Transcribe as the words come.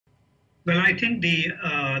Well, I think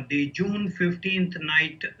the June 15th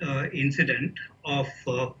night incident of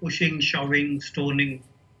pushing, shoving, stoning,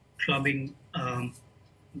 clubbing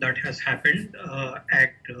that has happened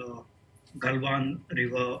at Galwan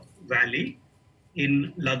River Valley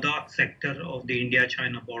in Ladakh sector of the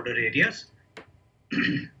India-China border areas.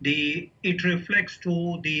 It reflects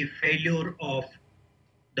to the failure of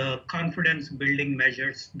the confidence building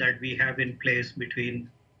measures that we have in place between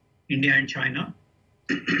India and China.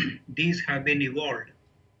 These have been evolved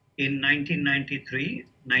in 1993,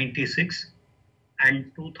 96,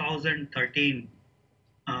 and 2013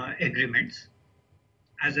 agreements.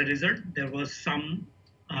 As a result, there was some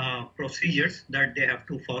procedures that they have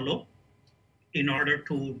to follow in order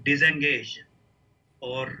to disengage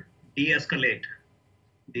or de-escalate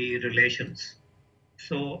the relations.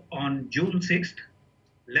 So on June 6th,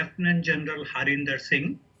 Lieutenant General Harinder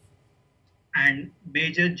Singh and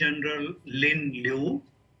Major General Lin Liu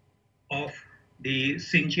of the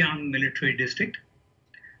Xinjiang military district,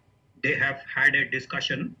 they have had a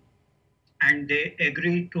discussion and they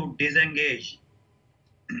agreed to disengage.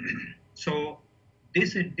 So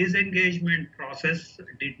this disengagement process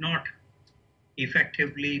did not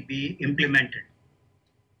effectively be implemented.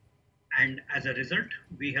 And as a result,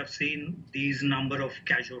 we have seen these number of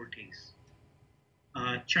casualties.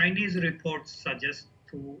 Chinese reports suggest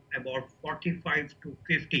to about 45 to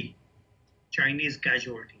 50 Chinese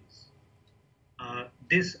casualties.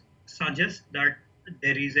 This suggests that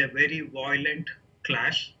there is a very violent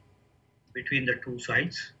clash between the two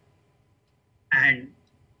sides. And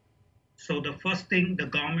so the first thing the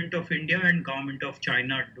government of India and government of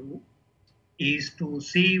China do is to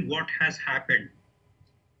see what has happened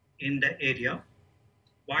in the area,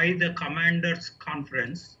 why the commanders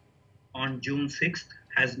conference on June 6th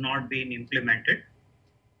has not been implemented,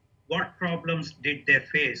 what problems did they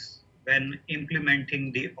face when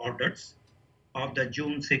implementing the orders of the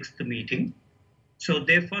June 6th meeting. So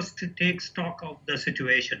they first take stock of the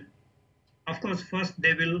situation. Of course, first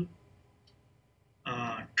they will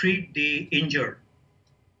treat the injured.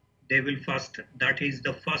 They will first, that is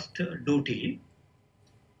the first duty,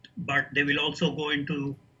 but they will also go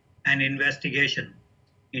into an investigation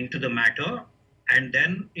into the matter, and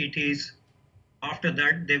then it is after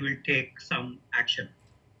that they will take some action.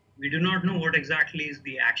 We do not know what exactly is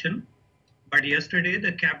the action, but yesterday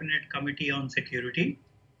the Cabinet Committee on Security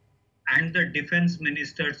and the Defense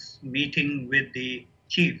Ministers meeting with the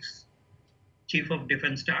chiefs, Chief of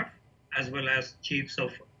Defense Staff, as well as chiefs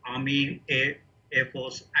of Army, Air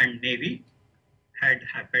Force, and Navy had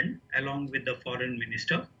happened along with the Foreign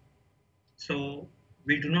Minister. So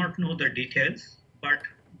we do not know the details, but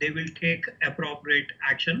they will take appropriate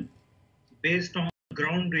action based on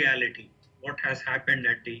ground reality, what has happened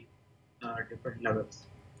at the different levels.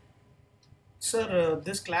 Sir,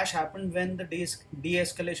 this clash happened when the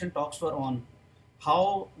de-escalation talks were on.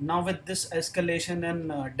 How now with this escalation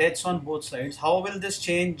and deaths on both sides, how will this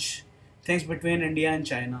change things between India and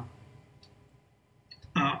China?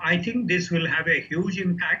 I think this will have a huge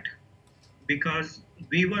impact because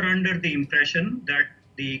we were under the impression that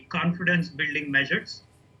the confidence building measures,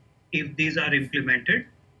 if these are implemented,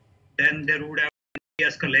 then there would have been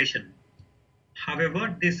de-escalation.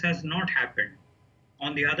 However, this has not happened.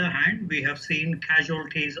 On the other hand, we have seen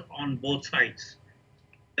casualties on both sides.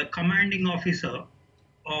 The commanding officer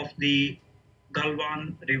of the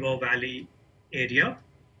Galwan River Valley area,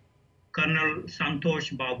 Colonel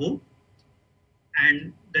Santosh Babu,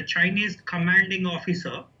 and the Chinese commanding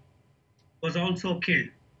officer was also killed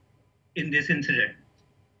in this incident,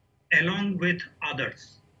 along with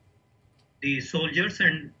others. The soldiers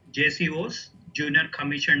and JCOs, junior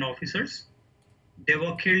commissioned officers, they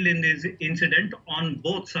were killed in this incident on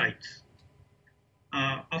both sides.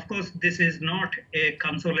 Of course, this is not a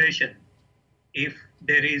consolation if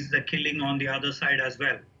there is the killing on the other side as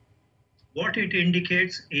well. What it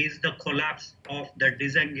indicates is the collapse of the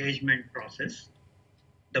disengagement process.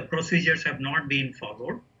 The procedures have not been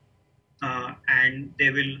followed, and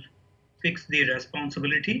they will fix the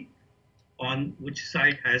responsibility on which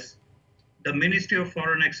side has the Ministry of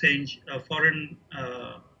Foreign Exchange, Foreign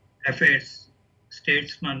Affairs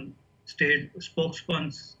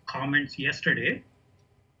spokesman's comments yesterday.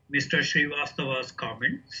 Mr. Srivastava's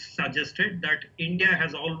comment suggested that India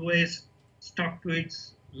has always stuck to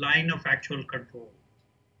its line of actual control.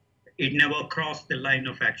 It never crossed the line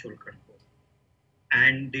of actual control.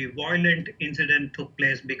 And the violent incident took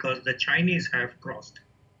place because the Chinese have crossed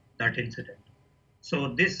that incident. So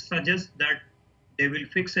this suggests that they will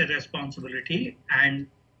fix a responsibility and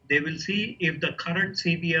they will see if the current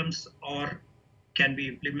CBMs can be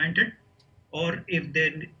implemented or if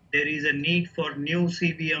there is a need for new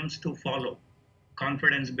CBMs to follow,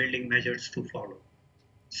 confidence building measures to follow.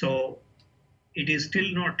 So it is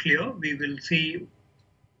still not clear. We will see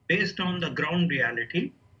based on the ground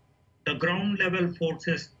reality, the ground level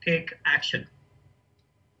forces take action.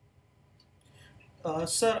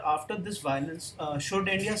 Sir, after this violence, should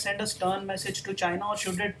India send a stern message to China, or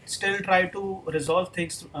should it still try to resolve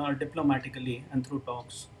things diplomatically and through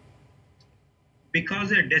talks?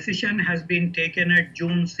 Because a decision has been taken at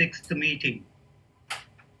June 6th meeting,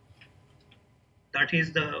 that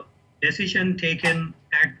is the decision taken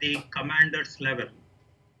at the commanders level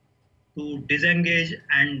to disengage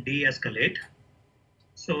and de-escalate.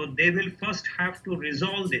 So they will first have to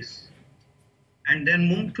resolve this and then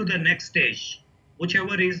move to the next stage,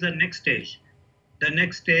 whichever is the next stage. The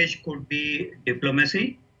next stage could be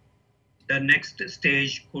diplomacy. The next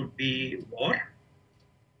stage could be war.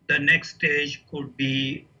 The next stage could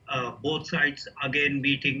be both sides again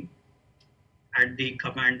meeting at the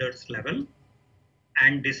commanders level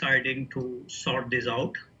and deciding to sort this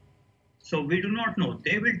out. So we do not know.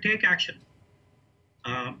 They will take action.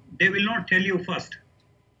 They will not tell you first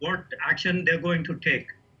what action they're going to take.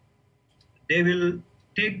 They will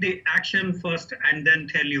take the action first and then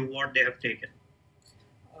tell you what they have taken.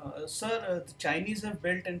 Sir, the Chinese have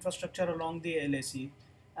built infrastructure along the LAC,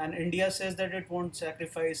 and India says that it won't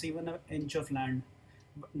sacrifice even an inch of land.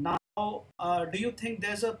 Now, do you think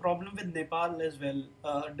there's a problem with Nepal as well?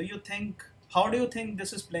 How do you think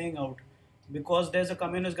this is playing out? Because there's a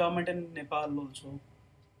communist government in Nepal also.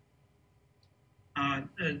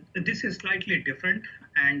 This is slightly different,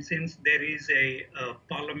 and since there is a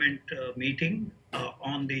parliament meeting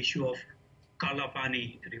on the issue of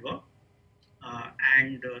Kalapani River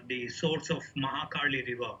and the source of Mahakali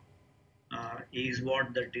River is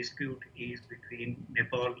what the dispute is between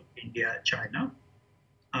Nepal, India, China.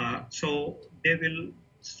 So they will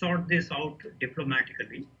sort this out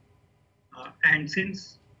diplomatically. And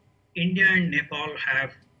since India and Nepal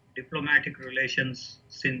have diplomatic relations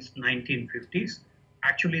since 1950s,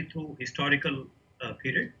 actually through historical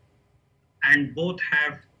period, and both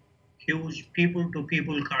have huge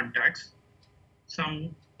people-to-people contacts.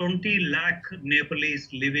 Some 20 lakh Nepalese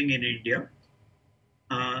living in India.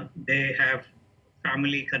 They have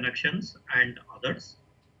family connections and others.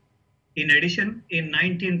 In addition, in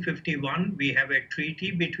 1951, we have a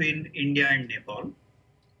treaty between India and Nepal.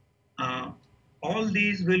 All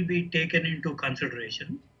these will be taken into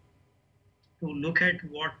consideration to look at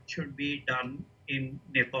what should be done in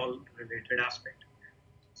Nepal related aspect.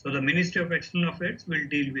 So the Ministry of External Affairs will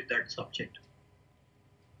deal with that subject.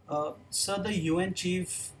 Sir, the UN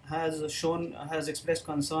chief has expressed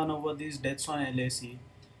concern over these deaths on LAC,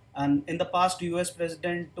 and in the past, US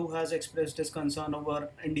president too has expressed his concern over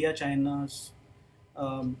India-China's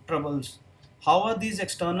troubles. How are these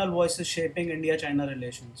external voices shaping India-China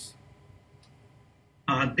relations?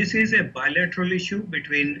 This is a bilateral issue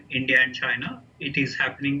between India and China. It is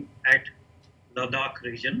happening at Ladakh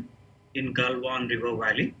region in Galwan River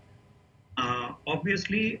Valley.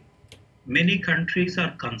 Obviously, many countries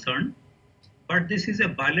are concerned, but this is a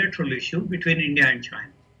bilateral issue between India and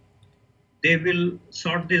China. They will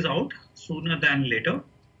sort this out sooner than later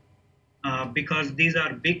because these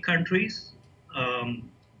are big countries,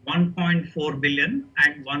 1.4 billion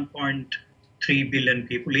and 1.3 billion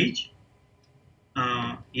people each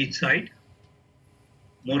side.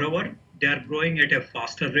 Moreover, they are growing at a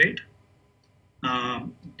faster rate.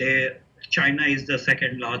 China is the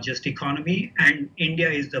second largest economy and India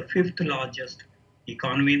is the fifth largest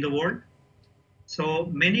economy in the world. So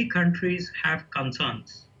many countries have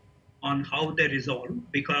concerns on how they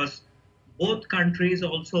resolve because both countries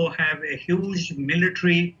also have a huge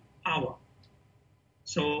military power.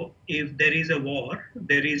 So if there is a war,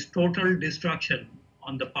 there is total destruction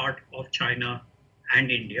on the part of China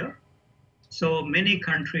and India. So many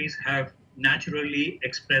countries have naturally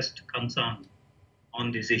expressed concern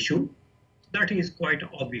on this issue. That is quite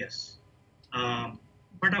obvious.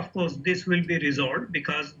 But of course, this will be resolved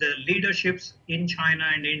because the leaderships in China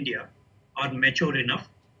and India are mature enough.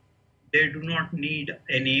 They do not need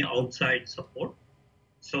any outside support.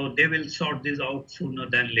 So they will sort this out sooner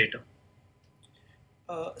than later.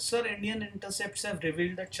 Sir, Indian intercepts have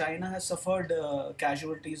revealed that China has suffered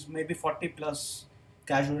casualties, maybe 40 plus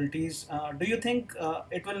casualties. Do you think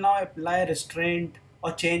it will now apply restraint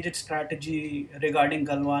or change its strategy regarding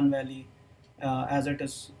Galwan Valley as it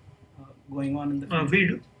is going on in the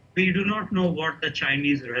future? We do not know what the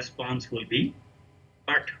Chinese response will be,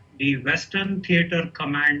 but the Western Theater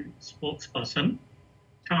Command spokesperson,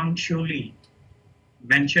 Tang Shuli,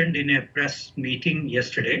 mentioned in a press meeting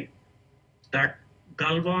yesterday that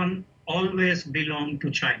Galwan always belonged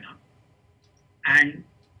to China. And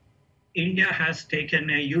India has taken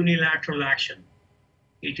a unilateral action.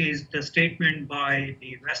 It is the statement by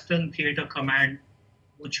the Western Theatre Command,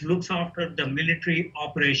 which looks after the military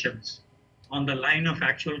operations on the line of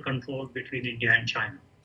actual control between India and China.